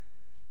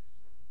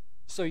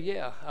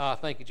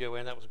Thank you,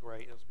 Joanne. That was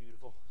great. That was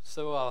beautiful.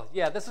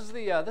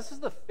 This is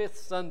the fifth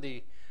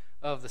Sunday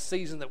of the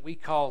season that we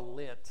call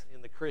Lent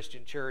in the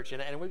Christian church,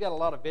 and we've got a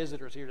lot of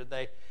visitors here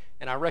today.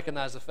 And I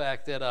recognize the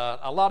fact that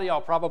a lot of y'all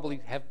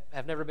probably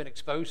have never been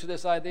exposed to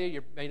this idea.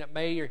 You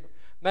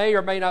may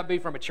or may not be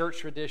from a church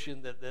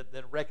tradition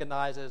that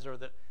recognizes or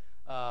that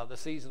the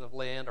season of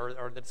Lent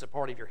or that's a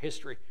part of your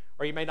history,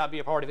 or you may not be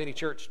a part of any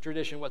church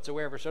tradition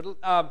whatsoever. So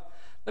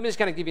let me just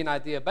kind of give you an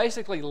idea.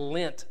 Basically,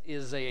 Lent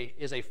is a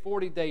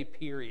 40-day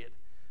period.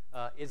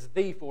 It's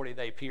the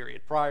 40-day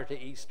period prior to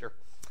Easter.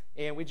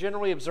 And we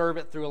generally observe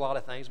it through a lot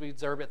of things. We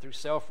observe it through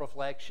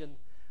self-reflection.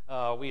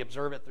 We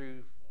observe it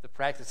through the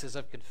practices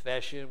of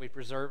confession. We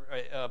observe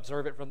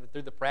it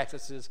through the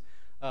practices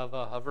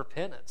of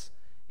repentance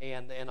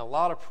and a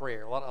lot of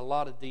prayer, a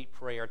lot of deep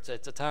prayer.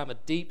 It's a time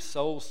of deep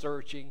soul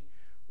searching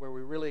where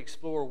we really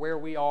explore where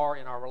we are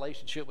in our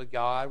relationship with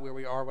God, where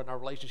we are in our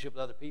relationship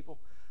with other people,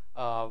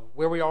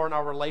 where we are in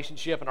our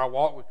relationship and our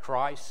walk with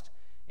Christ.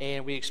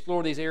 And we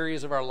explore these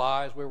areas of our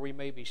lives where we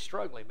may be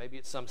struggling. Maybe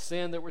it's some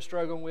sin that we're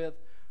struggling with,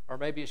 or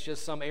maybe it's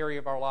just some area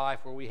of our life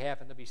where we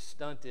happen to be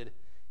stunted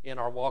in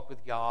our walk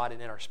with God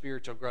and in our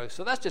spiritual growth.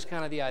 So that's just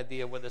kind of the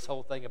idea of what this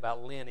whole thing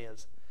about Lent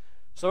is.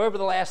 So over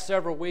the last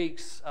several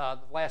weeks, the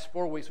last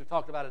 4 weeks, we've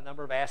talked about a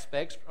number of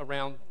aspects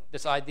around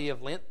this idea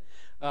of Lent.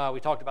 We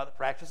talked about the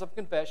practice of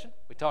confession.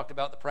 We talked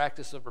about the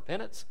practice of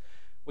repentance.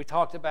 We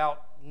talked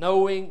about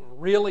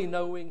really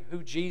knowing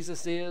who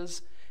Jesus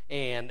is,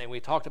 and we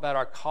talked about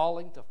our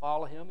calling to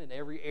follow Him in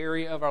every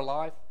area of our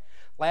life.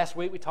 Last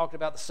week, we talked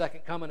about the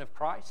second coming of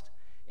Christ,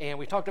 and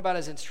we talked about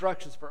His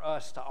instructions for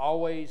us to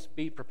always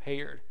be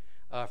prepared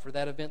for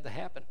that event to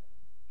happen.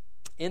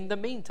 In the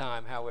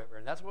meantime, however,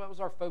 and that's what was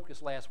our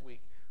focus last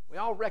week, we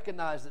all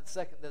recognize that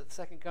the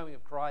second coming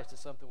of Christ is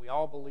something we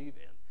all believe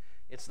in.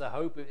 It's the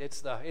hope.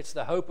 It's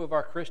the hope of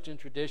our Christian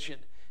tradition.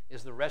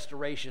 Is the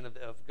restoration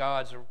of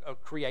God's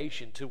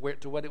creation to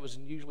what it was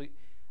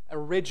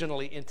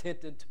originally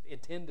intended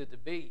to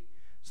be.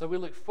 So we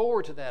look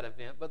forward to that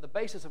event. But the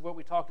basis of what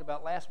we talked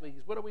about last week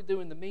is what do we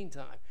do in the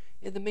meantime?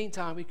 In the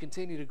meantime, we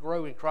continue to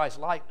grow in Christ's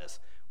likeness.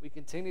 We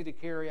continue to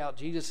carry out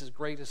Jesus'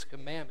 greatest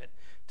commandment,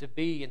 to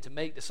be and to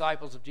make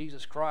disciples of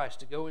Jesus Christ,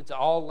 to go into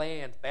all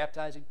lands,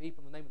 baptizing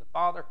people in the name of the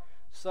Father,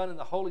 Son, and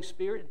the Holy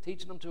Spirit, and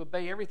teaching them to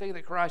obey everything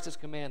that Christ has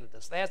commanded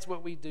us. That's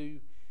what we do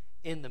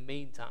in the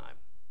meantime.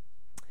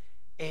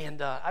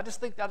 And I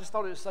just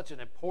thought it was such an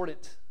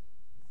important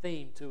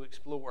theme to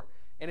explore.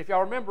 And if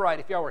y'all remember right,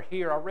 if y'all were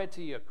here, I read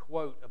to you a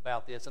quote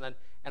about this, and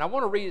I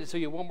want to read it to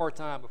you one more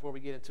time before we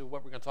get into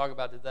what we're going to talk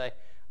about today.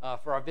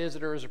 For our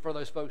visitors or for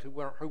those folks who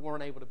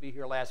weren't able to be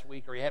here last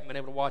week or you haven't been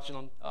able to watch it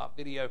on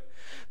video,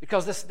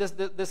 because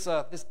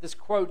this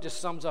quote just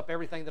sums up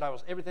everything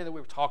that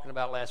we were talking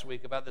about last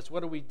week about this.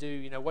 What do we do?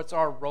 You know, what's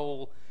our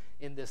role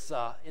in this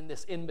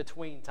in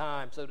between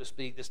time, so to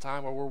speak, this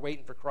time where we're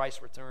waiting for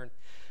Christ's return?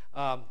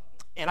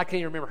 And I can't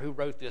even remember who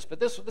wrote this, but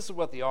this is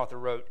what the author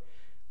wrote.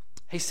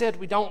 He said,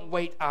 "We don't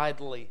wait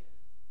idly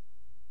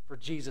for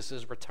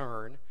Jesus'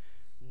 return,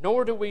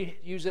 nor do we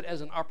use it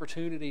as an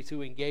opportunity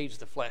to engage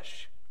the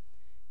flesh.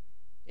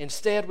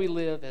 Instead, we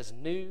live as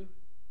new,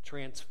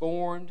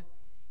 transformed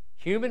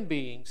human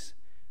beings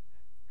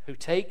who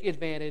take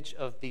advantage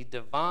of the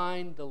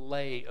divine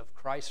delay of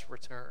Christ's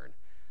return."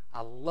 I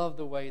love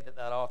the way that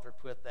author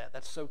put that.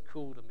 That's so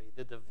cool to me.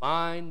 The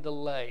divine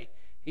delay.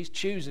 He's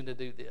choosing to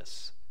do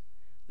this.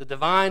 The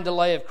divine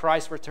delay of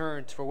Christ's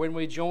return for when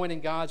we join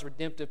in God's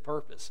redemptive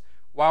purpose.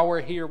 While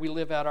we're here, we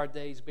live out our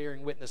days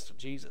bearing witness to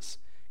Jesus,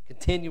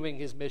 continuing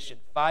His mission,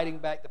 fighting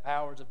back the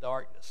powers of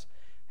darkness,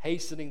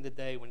 hastening the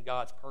day when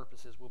God's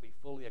purposes will be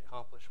fully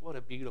accomplished. What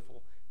a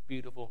beautiful,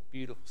 beautiful,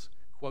 beautiful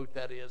quote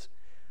that is.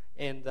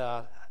 And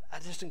I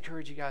just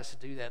encourage you guys to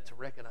do that, to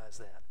recognize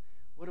that.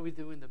 What do we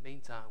do in the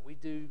meantime? We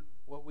do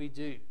what we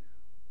do.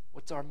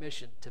 What's our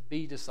mission? To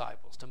be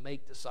disciples, to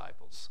make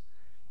disciples.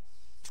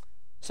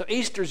 So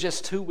Easter's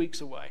just 2 weeks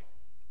away.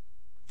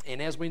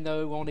 And as we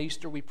know, on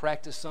Easter we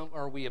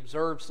we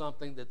observe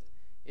something that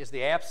is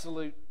the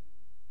absolute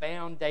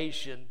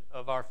foundation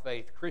of our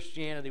faith,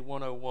 Christianity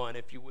 101,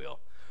 if you will.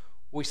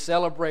 We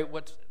celebrate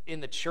what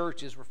in the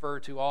church is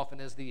referred to often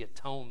as the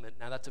atonement.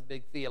 Now that's a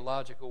big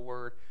theological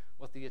word.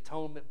 What the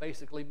atonement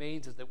basically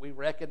means is that we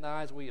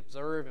recognize, we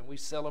observe, and we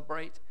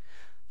celebrate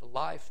the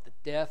life, the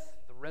death,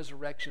 the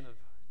resurrection of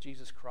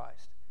Jesus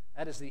Christ.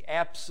 That is the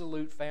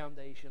absolute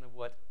foundation of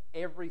what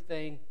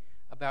everything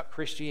about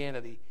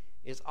Christianity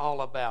is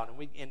all about, and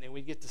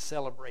we get to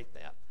celebrate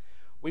that.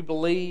 We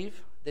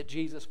believe that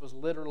Jesus was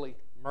literally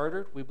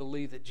murdered. We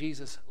believe that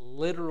Jesus was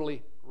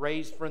literally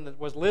raised from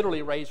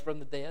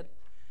the dead,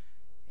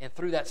 and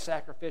through that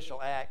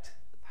sacrificial act,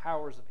 the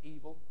powers of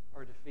evil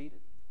are defeated.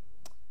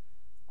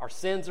 Our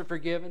sins are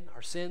forgiven.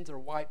 Our sins are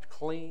wiped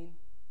clean,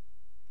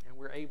 and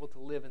we're able to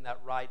live in that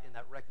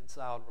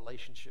reconciled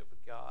relationship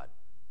with God.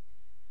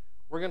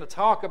 We're going to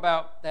talk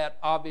about that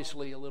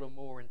obviously a little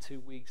more in 2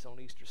 weeks on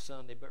Easter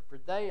Sunday, but for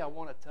today I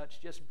want to touch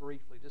just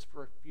briefly, just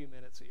for a few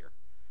minutes here,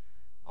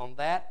 on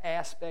that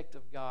aspect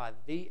of God,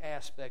 the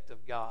aspect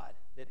of God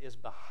that is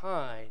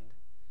behind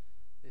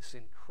this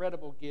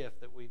incredible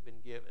gift that we've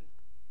been given.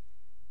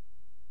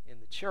 In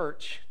the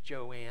church,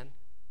 Joanne,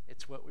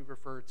 it's what we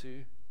refer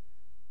to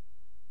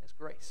as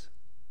grace.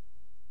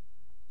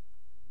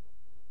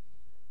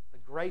 The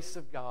grace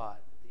of God,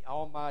 the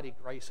almighty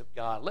grace of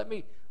God. Let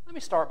me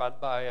start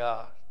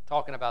by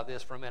talking about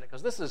this for a minute,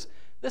 because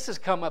this has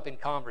come up in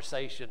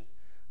conversation.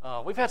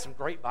 We've had some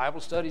great Bible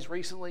studies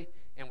recently,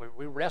 and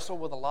we wrestle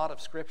with a lot of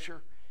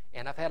Scripture.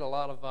 And I've had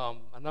a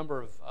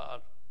number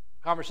of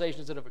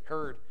conversations that have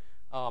occurred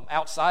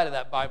outside of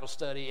that Bible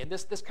study, and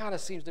this kind of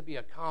seems to be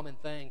a common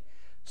thing.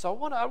 So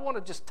I want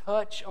to just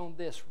touch on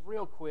this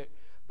real quick.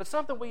 But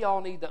something we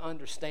all need to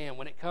understand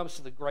when it comes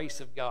to the grace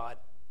of God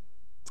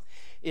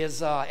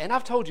is, and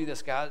I've told you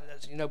this, guys,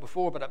 as you know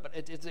before, but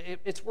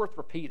it's worth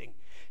repeating.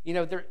 You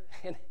know,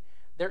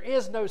 there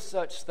is no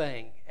such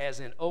thing as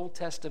an Old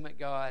Testament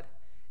God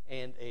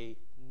and a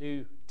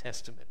New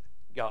Testament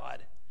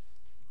God.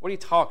 What are you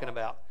talking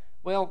about?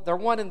 Well, they're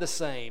one and the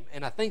same,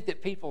 and I think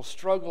that people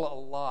struggle a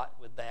lot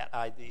with that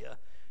idea,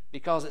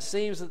 because it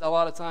seems that a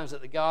lot of times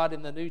that the God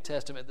in the New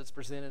Testament that's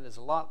presented is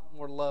a lot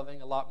more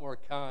loving, a lot more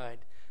kind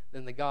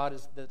than the God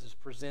that is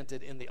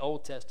presented in the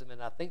Old Testament.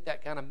 And I think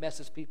that kind of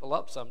messes people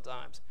up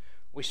sometimes.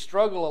 We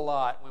struggle a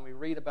lot when we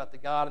read about the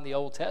God in the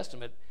Old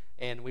Testament,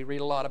 and we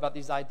read a lot about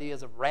these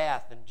ideas of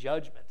wrath and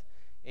judgment,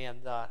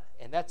 and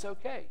that's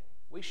okay.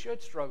 We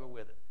should struggle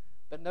with it.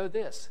 But know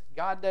this,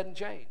 God doesn't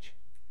change.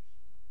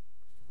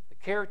 The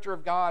character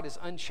of God is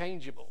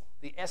unchangeable.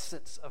 The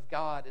essence of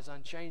God is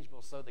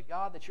unchangeable. So the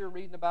God that you're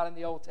reading about in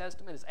the Old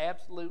Testament is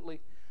absolutely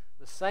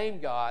the same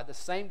God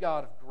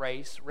of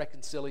grace,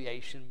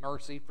 reconciliation,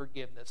 mercy,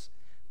 forgiveness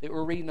that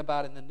we're reading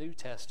about in the New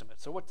Testament.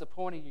 So what's the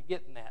point of you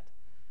getting that?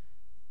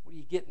 What are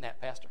you getting at,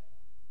 Pastor?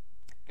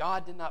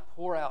 God did not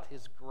pour out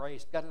His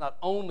grace. God did not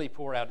only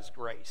pour out His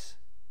grace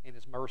and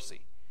His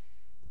mercy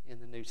in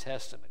the New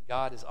Testament.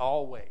 God has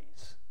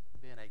always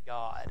been a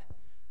God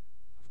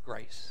of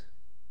grace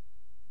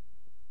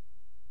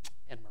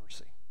and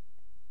mercy.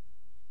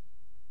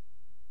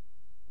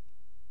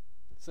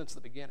 Since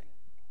the beginning.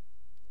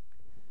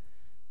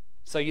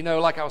 So, you know,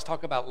 like I was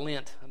talking about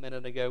Lent a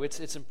minute ago,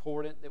 it's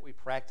important that we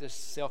practice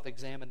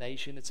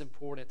self-examination. It's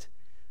important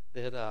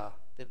that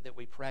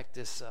we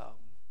practice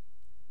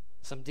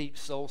some deep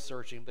soul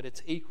searching, but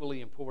it's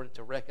equally important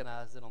to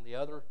recognize that on the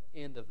other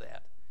end of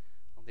that,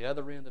 on the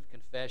other end of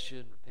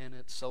confession,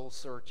 repentance, soul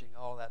searching,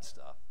 all that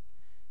stuff,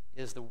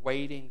 is the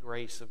waiting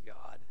grace of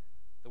God,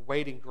 the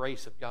waiting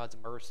grace of God's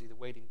mercy, the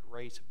waiting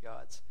grace of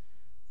God's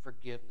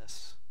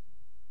forgiveness.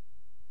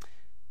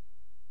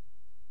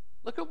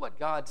 Look at what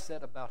God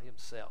said about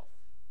Himself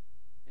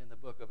in the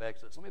book of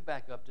Exodus. Let me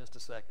back up just a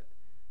second.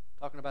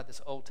 Talking about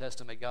this Old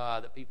Testament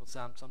God that people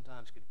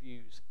sometimes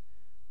confuse.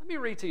 Let me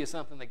read to you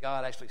something that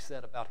God actually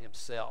said about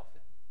Himself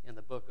in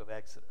the book of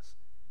Exodus.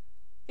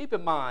 Keep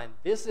in mind,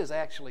 this is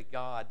actually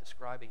God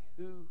describing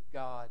who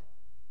God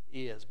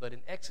is. But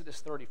in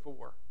Exodus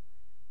 34,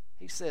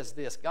 He says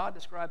this. God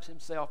describes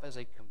Himself as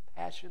a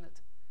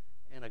compassionate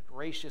and a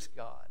gracious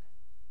God,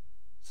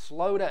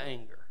 slow to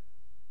anger,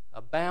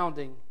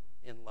 abounding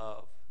in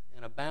love,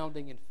 and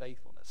abounding in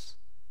faithfulness,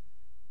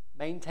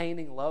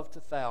 maintaining love to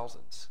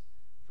thousands,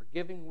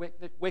 forgiving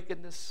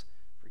wickedness,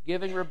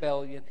 forgiving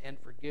rebellion, and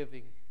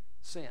forgiving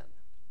sin.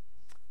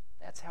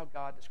 That's how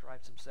God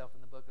describes Himself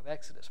in the book of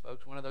Exodus,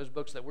 folks. One of those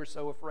books that we're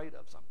so afraid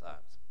of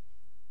sometimes.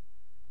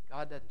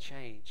 God doesn't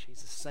change.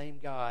 He's the same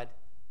God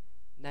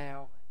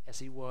now as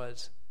He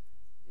was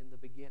in the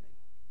beginning.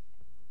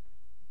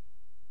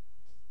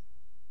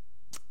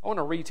 I want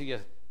to read to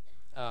you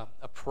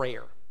a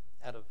prayer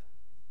out of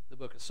the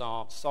book of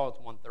Psalms, Psalms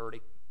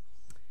 130.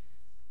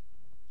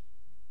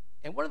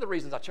 And one of the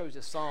reasons I chose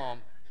this psalm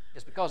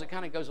is because it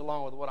kind of goes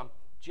along with what I'm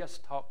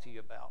just talked to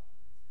you about.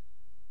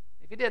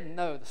 If you didn't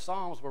know, the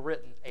Psalms were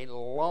written a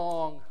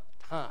long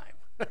time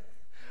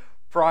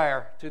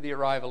prior to the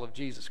arrival of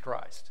Jesus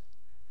Christ.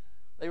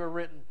 They were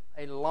written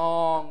a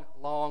long,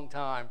 long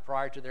time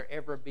prior to there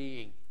ever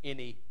being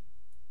any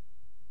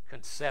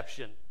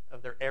conception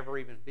of there ever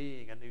even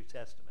being a New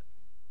Testament.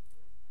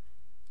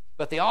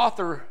 But the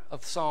author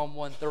of Psalm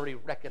 130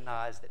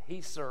 recognized that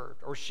he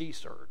served, or she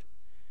served,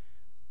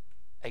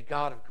 a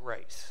God of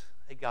grace,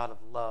 a God of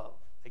love,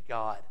 a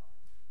God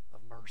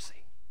of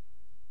mercy.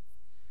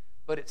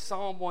 But it's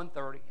Psalm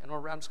 130, and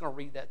I'm just going to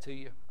read that to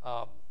you.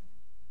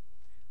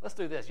 Let's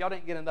do this. Y'all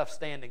didn't get enough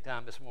standing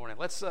time this morning.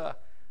 Let's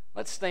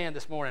stand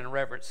this morning in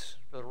reverence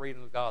for the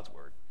reading of God's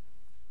Word.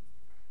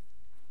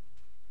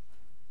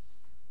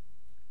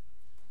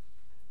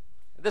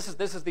 This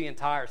is the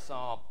entire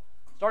psalm.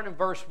 Starting in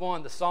verse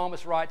 1, the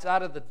psalmist writes,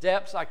 "Out of the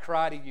depths I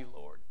cry to you,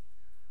 Lord.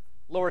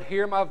 Lord,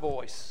 hear my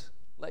voice.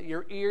 Let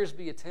your ears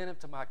be attentive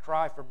to my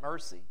cry for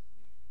mercy.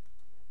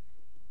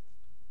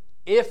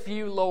 If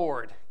you,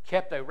 Lord,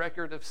 kept a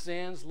record of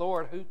sins,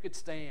 Lord, who could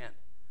stand?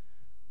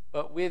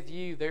 But with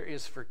you there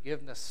is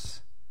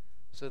forgiveness,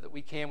 so that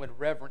we can with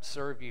reverence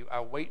serve you.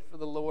 I wait for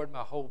the Lord,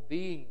 my whole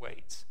being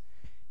waits.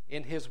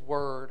 In His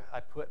word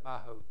I put my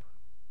hope.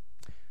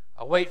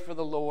 I wait for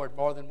the Lord,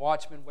 more than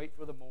watchmen wait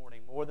for the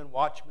morning, more than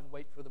watchmen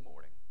wait for the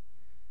morning.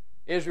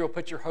 Israel,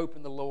 put your hope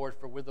in the Lord,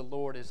 for with the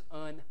Lord is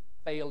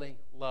unfailing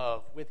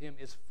love. With him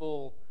is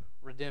full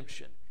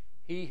redemption.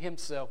 He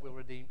himself will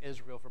redeem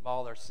Israel from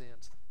all their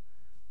sins.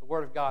 The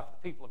word of God for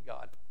the people of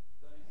God.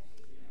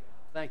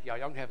 Thank y'all.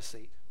 Y'all can have a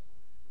seat.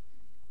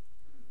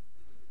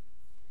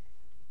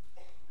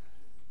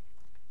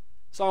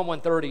 Psalm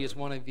 130 is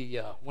one of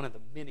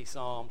the many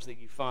psalms that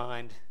you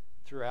find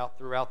throughout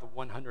the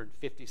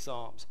 150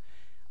 psalms.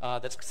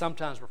 That's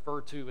sometimes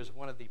referred to as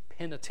one of the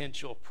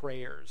penitential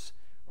prayers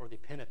or the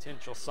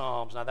penitential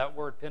psalms. Now, that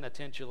word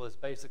penitential is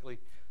basically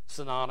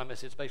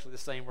synonymous. It's basically the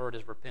same word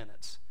as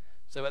repentance.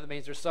 So that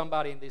means there's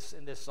somebody in this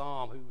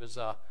psalm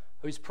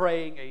who's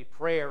praying a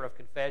prayer of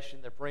confession.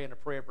 They're praying a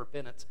prayer of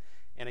repentance.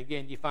 And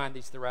again, you find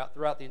these throughout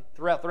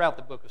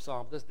the book of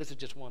Psalms. This is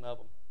just one of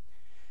them.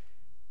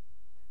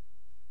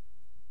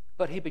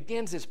 But he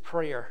begins his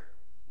prayer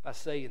by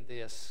saying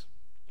this.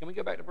 Can we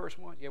go back to verse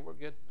 1? Yeah, we're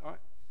good. All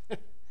right.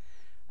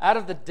 Out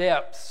of the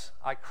depths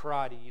I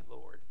cry to you,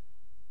 Lord.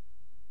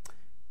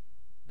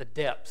 The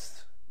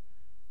depths.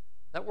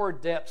 That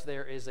word depths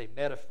there is a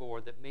metaphor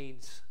that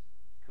means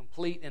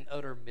complete and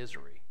utter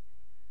misery,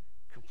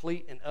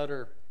 complete and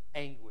utter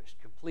anguish,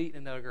 complete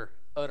and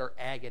utter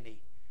agony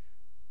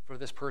for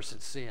this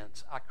person's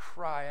sins. I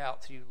cry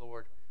out to you,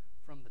 Lord,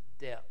 from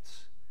the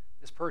depths.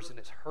 This person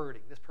is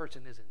hurting. This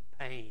person is in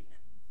pain.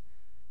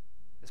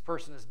 This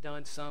person has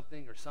done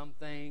something or some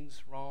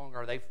things wrong,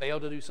 or they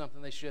failed to do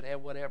something they should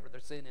have, whatever their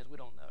sin is, we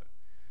don't know.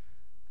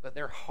 But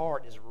their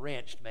heart is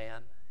wrenched,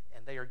 man,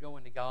 and they are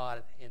going to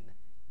God in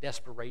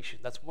desperation.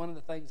 That's one of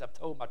the things I've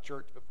told my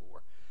church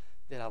before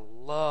that I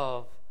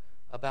love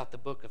about the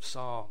book of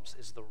Psalms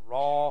is the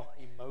raw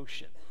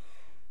emotion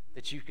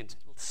that you can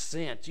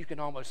sense. You can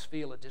almost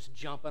feel it just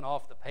jumping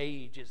off the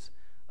pages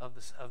of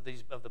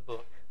the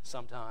book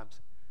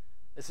sometimes.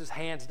 This is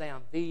hands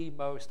down the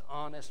most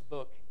honest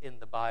book in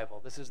the Bible.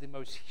 This is the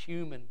most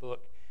human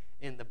book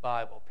in the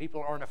Bible.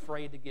 People aren't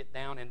afraid to get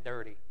down and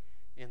dirty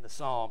in the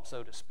Psalm,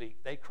 so to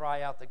speak. They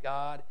cry out to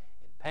God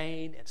in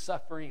pain and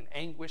suffering and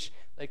anguish.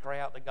 They cry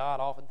out to God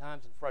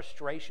oftentimes in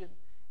frustration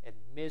and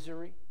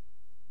misery.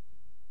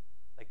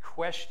 They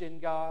question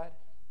God.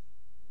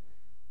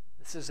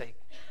 This is a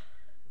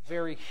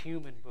very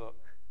human book.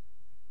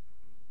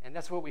 And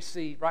that's what we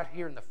see right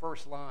here in the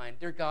first line.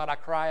 Dear God, I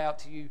cry out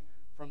to you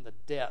from the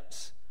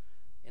depths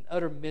in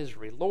utter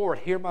misery. Lord,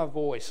 hear my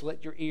voice.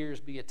 Let your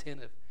ears be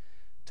attentive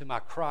to my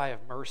cry of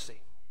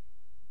mercy.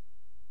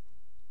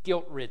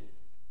 Guilt-ridden,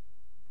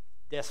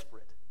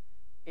 desperate,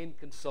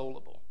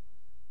 inconsolable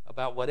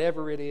about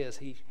whatever it is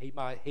he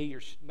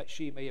or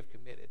she may have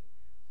committed.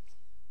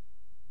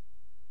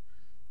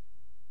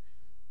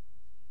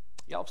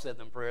 Y'all have said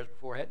them prayers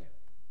before, hadn't you?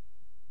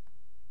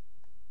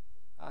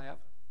 I have.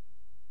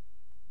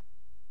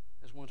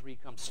 There's ones where you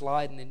come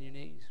sliding in your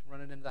knees,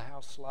 running into the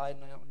house,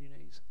 sliding out on your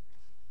knees.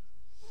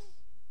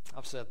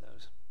 I've said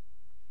those.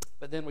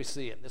 But then we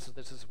see it. This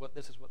is what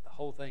the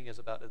whole thing is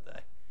about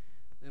today.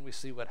 Then we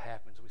see what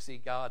happens. We see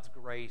God's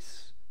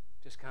grace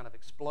just kind of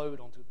explode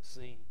onto the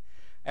scene.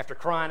 After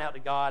crying out to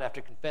God, after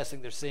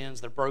confessing their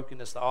sins, their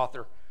brokenness, the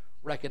author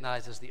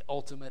recognizes the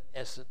ultimate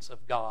essence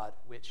of God,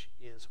 which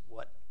is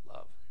what?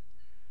 Love.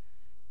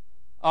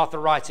 Author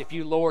writes, if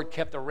you, Lord,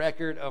 kept a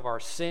record of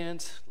our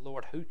sins,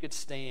 Lord, who could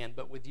stand?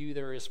 But with you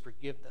there is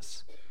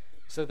forgiveness,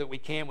 so that we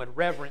can with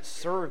reverence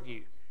serve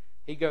you.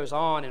 He goes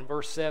on in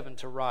verse 7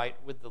 to write,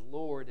 with the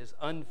Lord is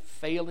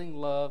unfailing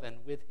love, and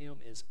with him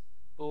is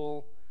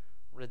full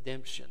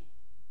redemption.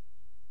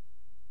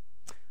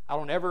 I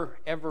don't ever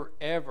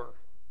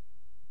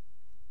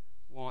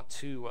want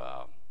to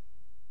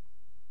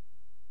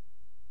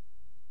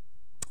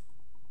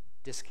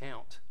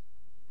discount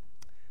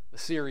the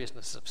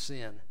seriousness of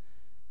sin.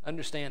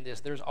 Understand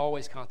this, there's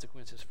always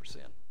consequences for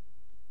sin.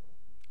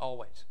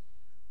 Always.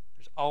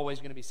 There's always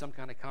going to be some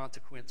kind of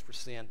consequence for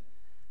sin.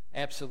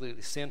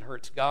 Absolutely. Sin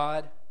hurts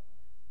God.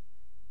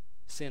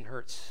 Sin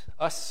hurts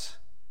us.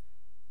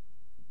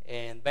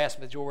 And vast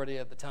majority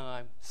of the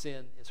time,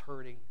 sin is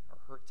hurting or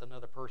hurts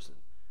another person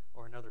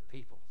or another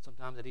people.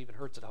 Sometimes it even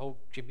hurts a whole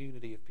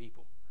community of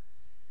people.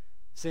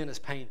 Sin is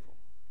painful.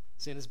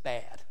 Sin is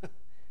bad.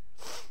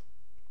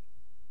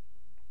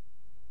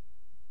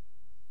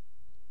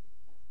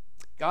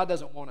 God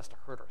doesn't want us to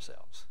hurt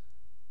ourselves,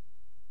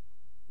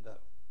 though.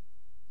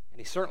 And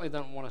he certainly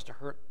doesn't want us to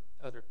hurt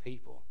other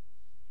people.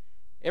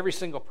 Every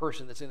single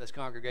person that's in this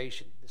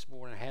congregation this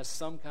morning has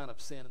some kind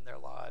of sin in their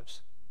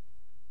lives.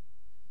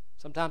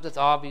 Sometimes it's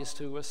obvious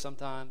to us.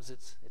 Sometimes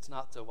it's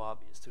not so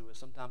obvious to us.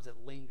 Sometimes it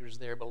lingers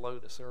there below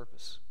the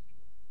surface.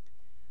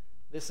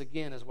 This,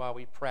 again, is why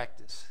we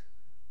practice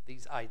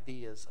these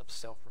ideas of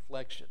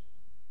self-reflection,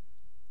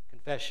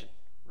 confession,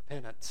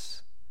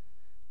 repentance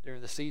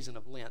during the season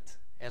of Lent,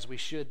 as we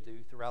should do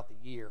throughout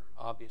the year,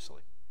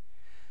 obviously.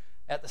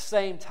 At the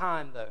same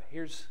time, though,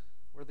 here's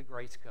where the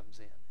grace comes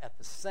in. At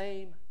the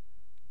same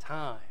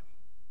time,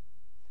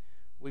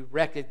 we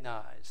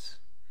recognize,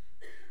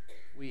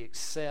 we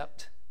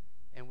accept,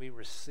 and we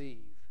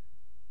receive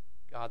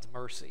God's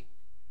mercy,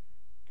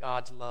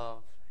 God's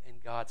love,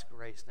 and God's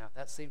grace. Now, if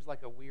that seems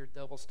like a weird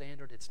double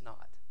standard, it's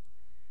not.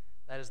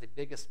 That is the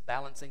biggest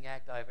balancing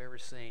act I've ever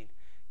seen.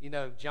 You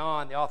know,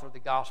 John, the author of the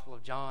Gospel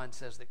of John,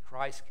 says that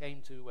Christ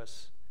came to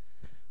us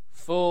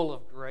full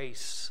of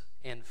grace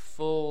and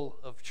full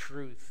of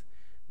truth.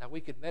 Now, we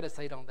could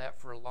meditate on that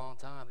for a long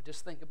time, but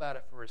just think about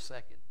it for a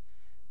second.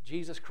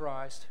 Jesus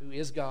Christ, who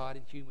is God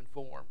in human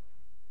form,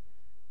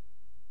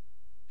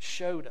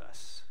 showed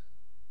us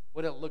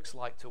what it looks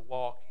like to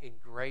walk in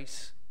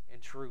grace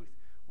and truth,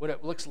 what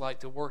it looks like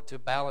to work to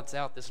balance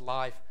out this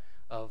life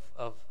of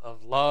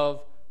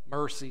love,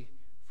 mercy,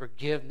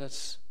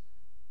 forgiveness,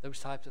 those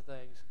types of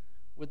things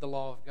with the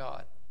law of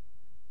God.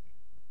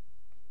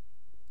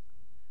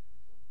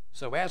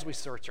 So as we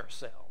search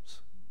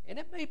ourselves, and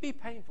it may be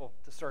painful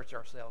to search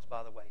ourselves,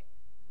 by the way.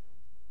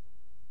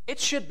 It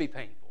should be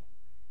painful.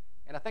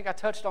 And I think I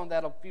touched on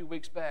that a few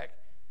weeks back.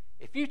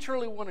 If you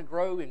truly want to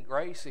grow in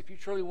grace, if you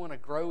truly want to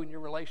grow in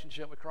your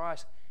relationship with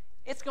Christ,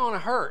 it's going to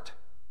hurt.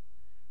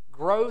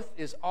 Growth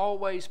is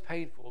always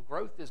painful.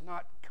 Growth is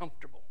not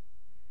comfortable.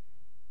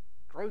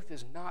 Growth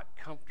is not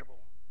comfortable.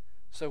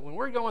 So when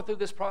we're going through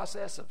this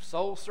process of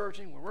soul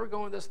searching, when we're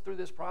going through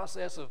this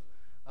process of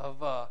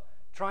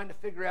trying to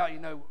figure out,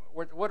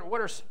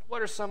 what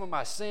are some of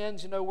my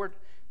sins?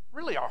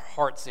 Really our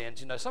heart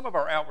sins. Some of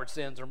our outward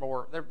sins are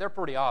more, they're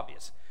pretty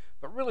obvious.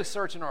 But really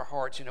searching our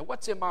hearts,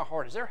 what's in my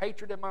heart? Is there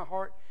hatred in my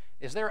heart?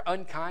 Is there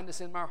unkindness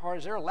in my heart?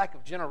 Is there a lack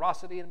of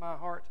generosity in my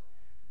heart?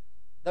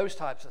 Those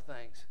types of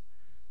things.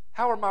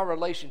 How are my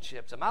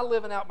relationships? Am I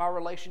living out my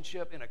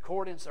relationship in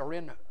accordance or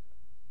am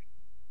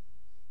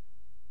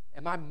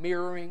I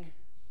mirroring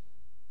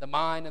the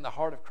mind and the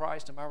heart of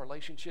Christ in my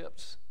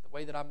relationships, the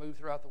way that I move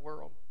throughout the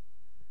world?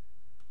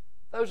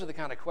 Those are the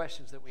kind of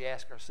questions that we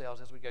ask ourselves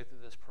as we go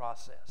through this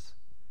process.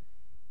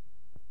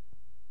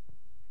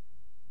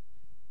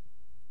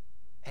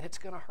 And it's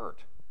going to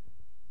hurt.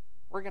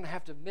 We're going to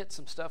have to admit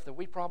some stuff that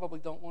we probably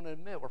don't want to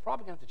admit. We're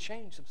probably going to have to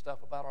change some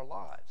stuff about our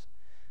lives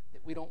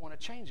that we don't want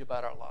to change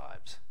about our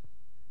lives.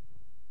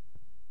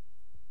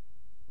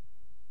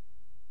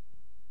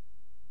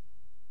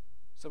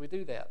 So we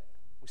do that.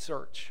 We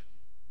search.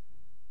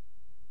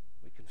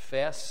 We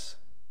confess.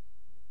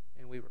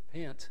 And we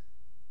repent.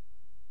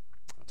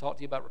 I'll talk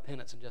to you about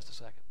repentance in just a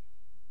second.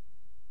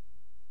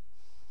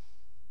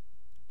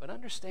 But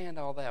understand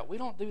all that. We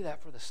don't do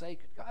that for the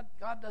sake of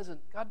God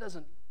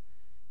doesn't,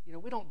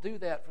 we don't do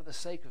that for the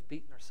sake of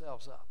beating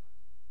ourselves up.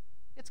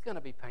 It's going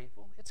to be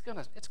painful. It's going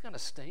to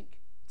stink.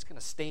 It's going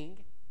to sting.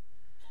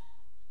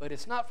 But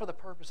it's not for the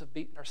purpose of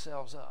beating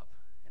ourselves up.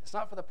 And it's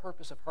not for the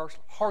purpose of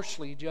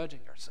harshly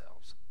judging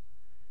ourselves.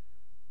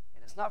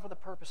 And it's not for the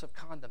purpose of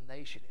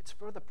condemnation. It's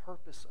for the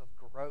purpose of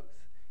growth.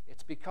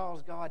 It's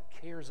because God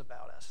cares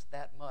about us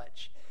that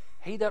much.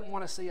 He doesn't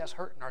want to see us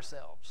hurting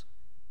ourselves.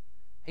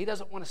 He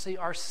doesn't want to see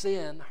our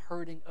sin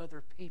hurting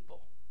other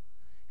people.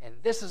 And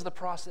this is the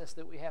process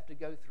that we have to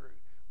go through.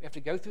 We have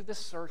to go through this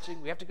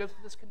searching. We have to go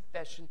through this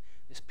confession,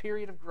 this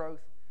period of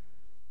growth.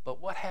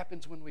 But what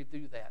happens when we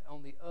do that?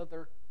 On the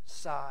other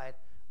side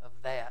of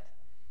that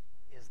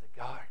is the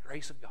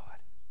grace of God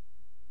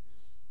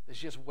that's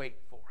just waiting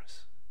for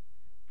us.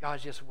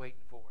 God's just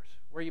waiting for us.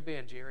 Where you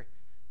been, Jerry?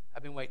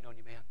 I've been waiting on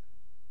you, man.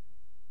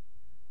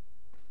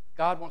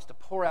 God wants to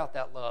pour out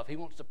that love. He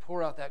wants to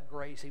pour out that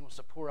grace. He wants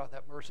to pour out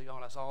that mercy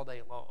on us all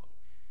day long.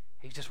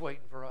 He's just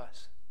waiting for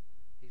us.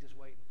 He's just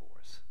waiting for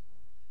us.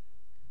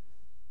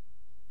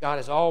 God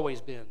has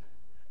always been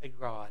a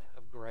God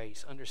of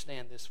grace.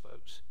 Understand this,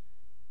 folks.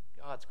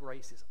 God's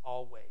grace is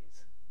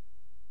always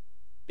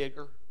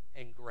bigger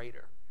and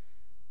greater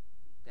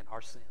than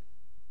our sin.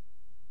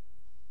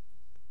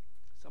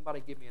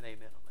 Somebody give me an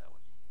amen on that one.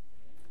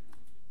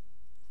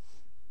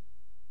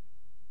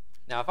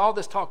 Now, if all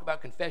this talk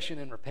about confession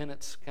and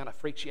repentance kind of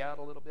freaks you out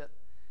a little bit,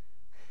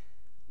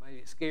 maybe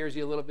it scares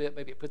you a little bit,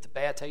 maybe it puts a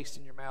bad taste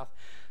in your mouth,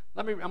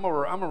 I'm going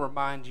to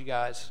remind you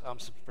guys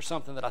for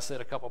something that I said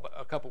a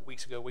couple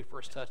weeks ago. We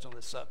first touched on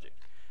this subject.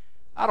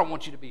 I don't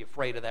want you to be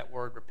afraid of that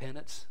word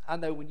repentance. I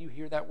know when you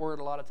hear that word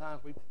a lot of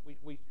times,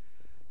 we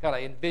kind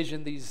of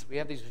envision we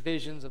have these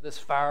visions of this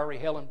fiery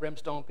hell and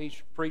brimstone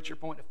preacher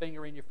pointing a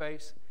finger in your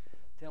face,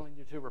 telling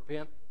you to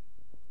repent.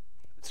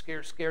 It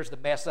scares the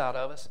mess out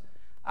of us.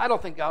 I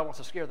don't think God wants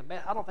to scare the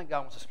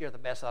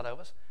mess out of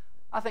us.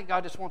 I think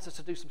God just wants us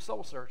to do some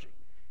soul searching.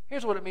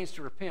 Here's what it means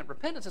to repent.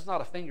 Repentance is not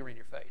a finger in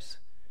your face.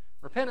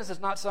 Repentance is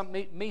not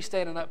me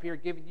standing up here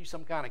giving you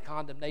some kind of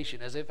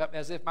condemnation as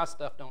if my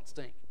stuff don't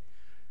stink.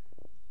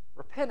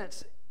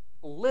 Repentance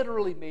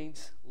literally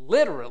means,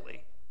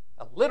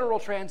 a literal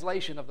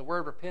translation of the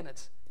word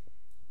repentance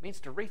means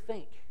to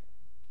rethink.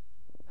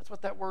 That's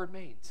what that word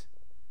means.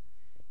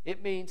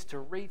 It means to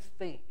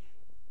rethink.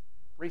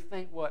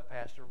 Rethink what,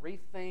 Pastor?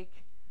 Rethink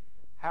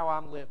how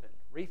I'm living.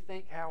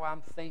 Rethink how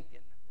I'm thinking.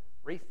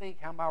 Rethink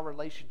how my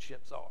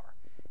relationships are.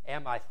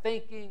 Am I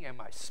thinking?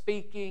 Am I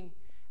speaking?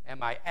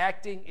 Am I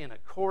acting in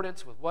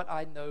accordance with what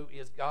I know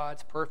is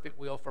God's perfect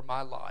will for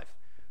my life?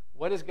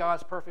 What is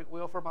God's perfect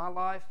will for my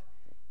life?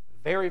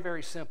 Very,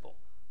 very simple.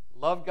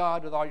 Love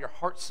God with all your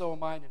heart, soul,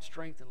 mind, and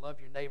strength, and love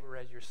your neighbor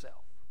as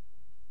yourself.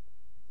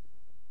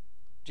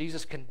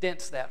 Jesus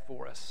condensed that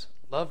for us.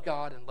 Love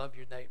God and love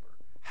your neighbor.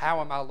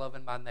 How am I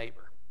loving my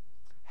neighbor?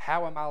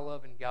 How am I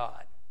loving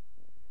God?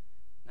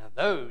 Now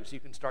those, you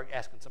can start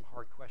asking some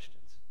hard questions.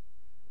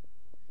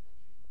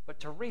 But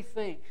to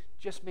rethink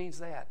just means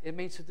that. It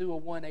means to do a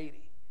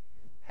 180.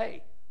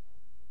 Hey,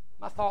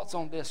 my thoughts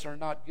on this are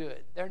not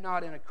good. They're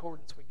not in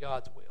accordance with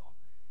God's will.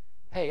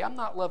 Hey, I'm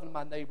not loving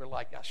my neighbor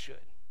like I should.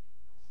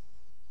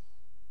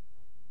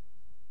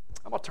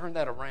 I'm going to turn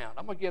that around.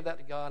 I'm going to give that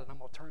to God, and I'm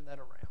going to turn that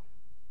around.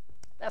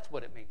 That's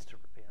what it means to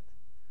repent.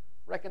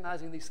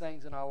 Recognizing these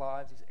things in our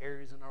lives, these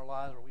areas in our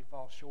lives where we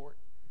fall short,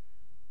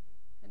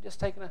 and just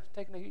taking a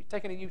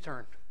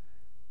U-turn.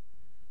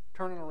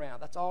 Turning around.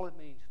 That's all it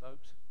means,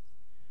 folks.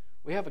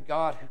 We have a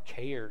God who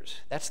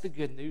cares. That's the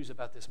good news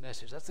about this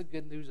message. That's the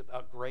good news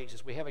about grace,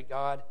 is we have a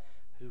God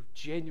who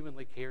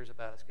genuinely cares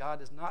about us. God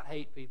does not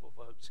hate people,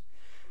 folks.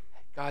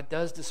 God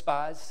does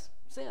despise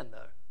sin,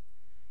 though.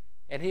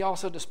 And he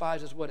also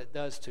despises what it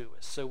does to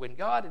us. So when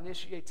God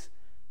initiates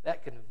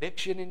that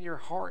conviction in your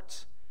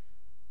hearts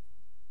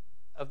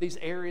of these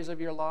areas of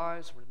your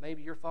lives where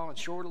maybe you're falling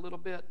short a little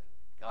bit,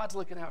 God's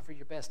looking out for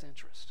your best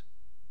interest.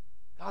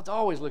 God's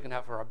always looking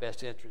out for our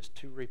best interest.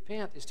 To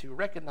repent is to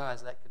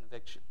recognize that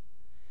conviction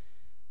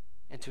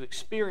and to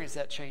experience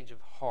that change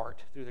of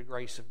heart through the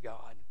grace of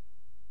God.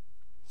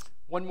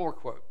 One more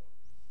quote.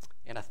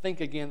 And I think,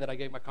 again, that I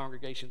gave my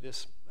congregation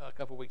this a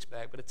couple weeks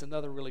back, but it's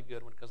another really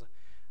good one because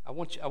I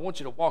want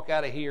you to walk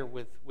out of here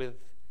with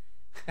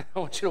I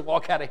want you to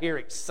walk out of here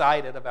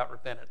excited about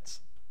repentance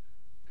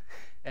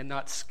and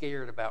not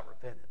scared about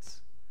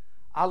repentance.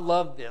 I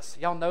love this.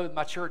 Y'all know,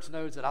 my church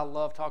knows that I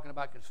love talking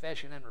about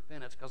confession and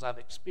repentance because I've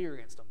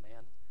experienced them,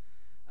 man.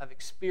 I've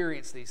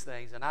experienced these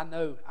things, and I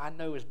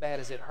know as bad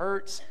as it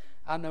hurts,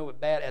 I know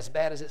as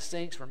bad as it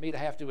stinks for me to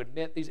have to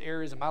admit these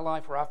areas in my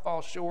life where I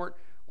fall short,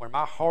 where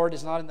my heart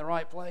is not in the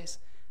right place.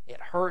 It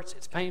hurts,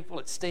 it's painful,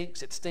 it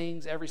stinks, it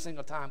stings every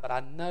single time, but I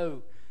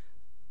know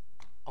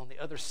on the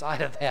other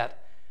side of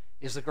that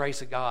is the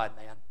grace of God,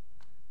 man.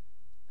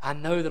 I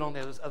know that on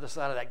the other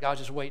side of that,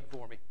 God's just waiting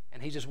for me,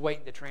 and he's just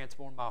waiting to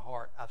transform my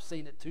heart. I've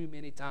seen it too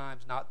many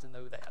times not to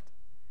know that.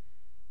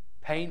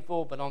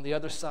 Painful, but on the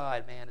other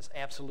side, man, is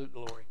absolute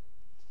glory.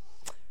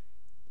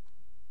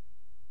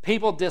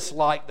 People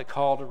dislike the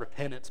call to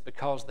repentance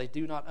because they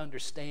do not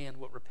understand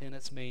what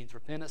repentance means.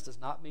 Repentance does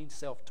not mean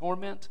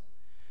self-torment,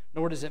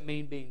 nor does it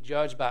mean being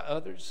judged by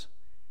others.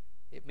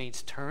 It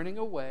means turning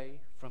away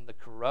from the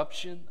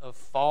corruption of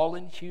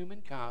fallen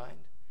humankind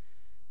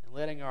and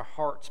letting our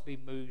hearts be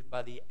moved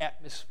by the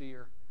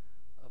atmosphere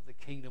of the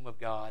kingdom of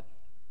God.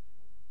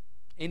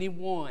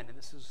 Anyone, and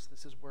this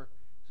is where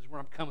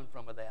I'm coming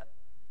from with that,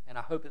 and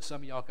I hope that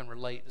some of y'all can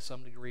relate to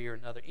some degree or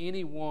another.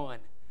 Anyone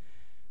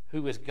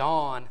who has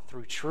gone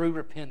through true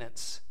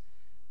repentance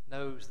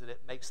knows that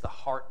it makes the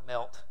heart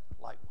melt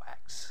like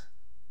wax.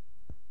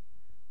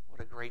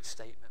 What a great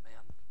statement,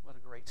 man. What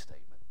a great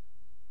statement.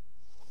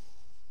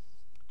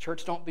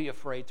 Church, don't be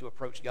afraid to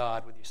approach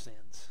God with your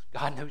sins.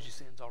 God knows your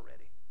sins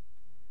already.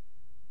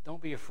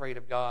 Don't be afraid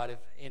of God.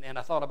 And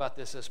I thought about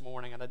this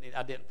morning, and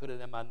I didn't put it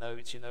in my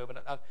notes,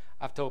 but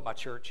I've told my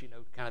church,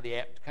 kind of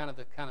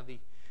the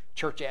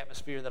church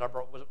atmosphere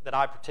that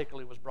I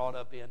particularly was brought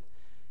up in.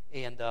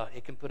 And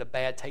it can put a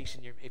bad taste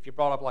in if you're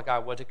brought up like I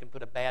was, it can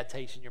put a bad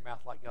taste in your mouth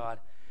like God.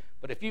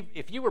 But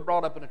if you were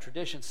brought up in a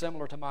tradition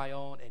similar to my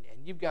own,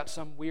 and you've got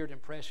some weird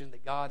impression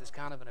that God is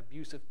kind of an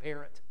abusive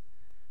parent,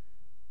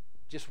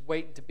 just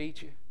waiting to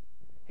beat you,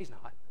 he's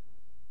not.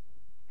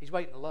 He's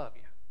waiting to love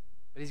you,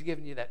 but he's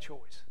giving you that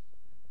choice.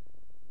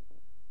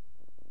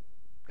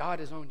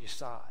 God is on your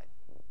side.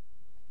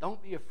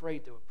 Don't be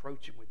afraid to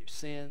approach him with your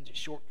sins, your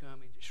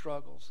shortcomings, your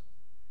struggles.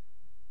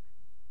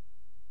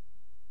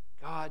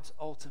 God's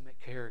ultimate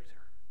character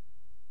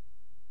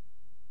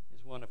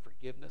is one of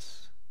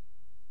forgiveness,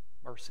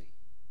 mercy,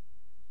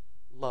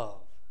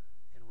 love,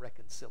 and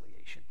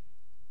reconciliation.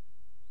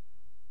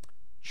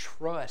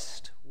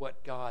 Trust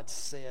what God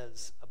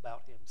says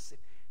about him. If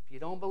you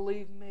don't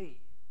believe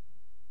me,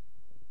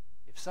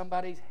 if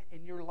somebody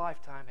in your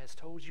lifetime has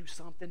told you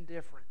something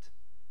different,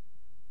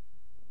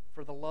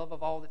 for the love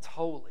of all that's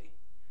holy,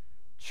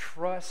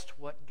 trust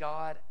what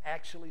God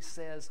actually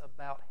says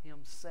about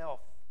himself.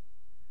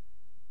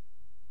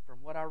 From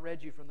what I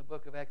read you from the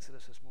book of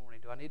Exodus this morning.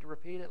 Do I need to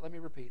repeat it? Let me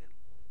repeat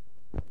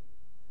it.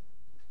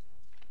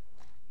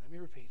 Let me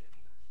repeat it.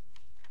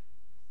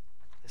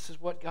 This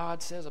is what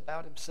God says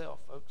about himself,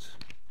 folks.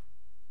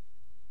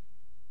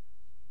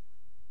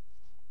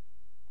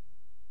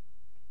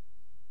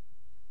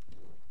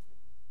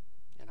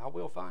 And I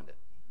will find it.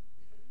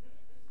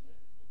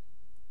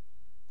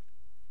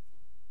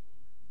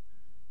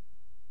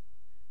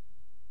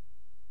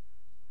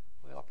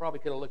 Well, I probably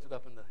could have looked it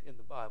up in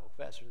the Bible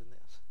faster than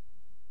this.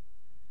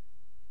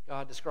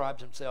 God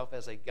describes himself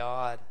as a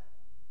God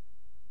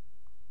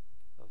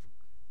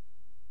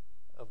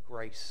of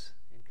grace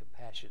and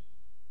compassion,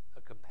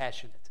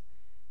 compassionate.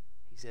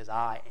 He says,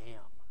 I am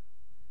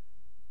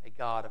a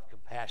God of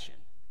compassion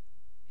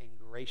and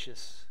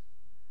gracious.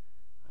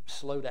 I'm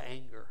slow to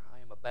anger.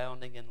 I am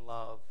abounding in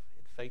love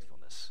and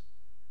faithfulness.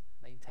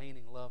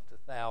 maintaining love to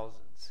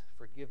thousands,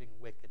 forgiving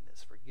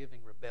wickedness,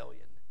 forgiving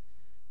rebellion,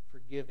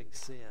 forgiving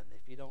sin.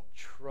 If you don't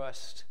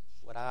trust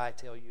what I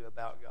tell you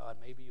about God,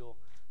 maybe you'll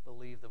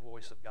believe the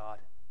voice of God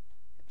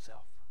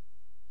himself.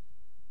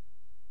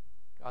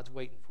 God's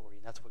waiting for you,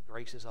 and that's what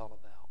grace is all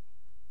about.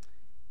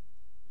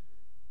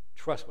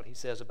 Trust what he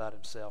says about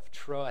himself.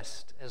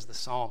 Trust, as the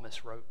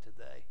psalmist wrote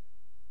today,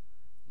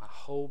 my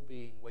whole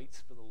being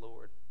waits for the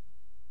Lord.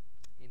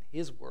 In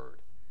his word,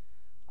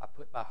 I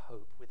put my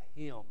hope. With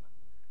him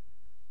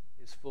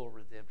is full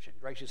redemption.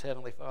 Gracious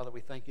Heavenly Father,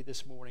 we thank you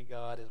this morning,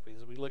 God,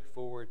 as we look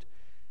forward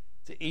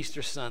to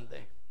Easter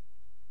Sunday.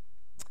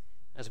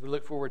 As we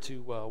look forward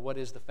to what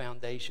is the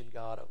foundation,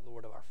 God,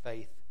 Lord, of our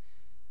faith,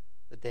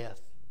 the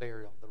death,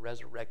 burial, the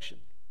resurrection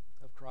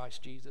of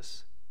Christ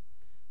Jesus,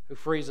 who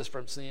frees us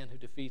from sin, who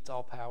defeats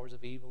all powers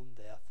of evil and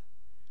death,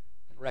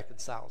 and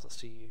reconciles us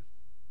to you.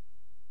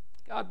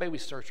 God, may we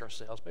search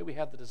ourselves. May we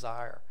have the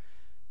desire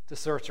to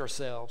search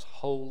ourselves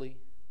wholly,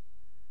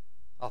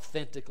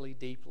 authentically,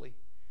 deeply.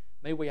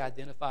 May we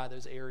identify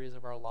those areas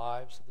of our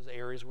lives, those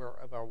areas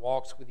of our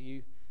walks with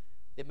you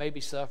that may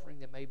be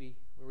suffering, that may be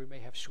where we may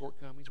have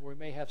shortcomings, where we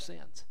may have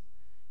sins.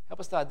 Help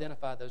us to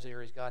identify those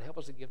areas, God. Help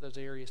us to give those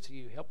areas to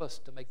you. Help us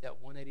to make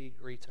that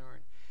 180-degree turn.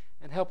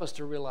 And help us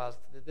to realize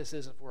that this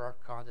isn't for our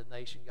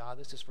condemnation, God.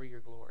 This is for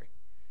your glory.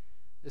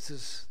 This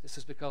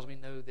is because we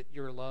know that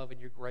your love and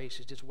your grace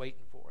is just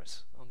waiting for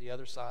us on the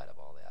other side of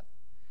all that.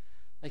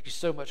 Thank you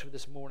so much for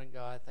this morning,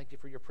 God. Thank you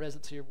for your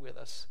presence here with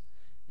us.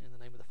 In the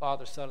name of the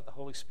Father, Son, and the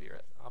Holy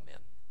Spirit. Amen.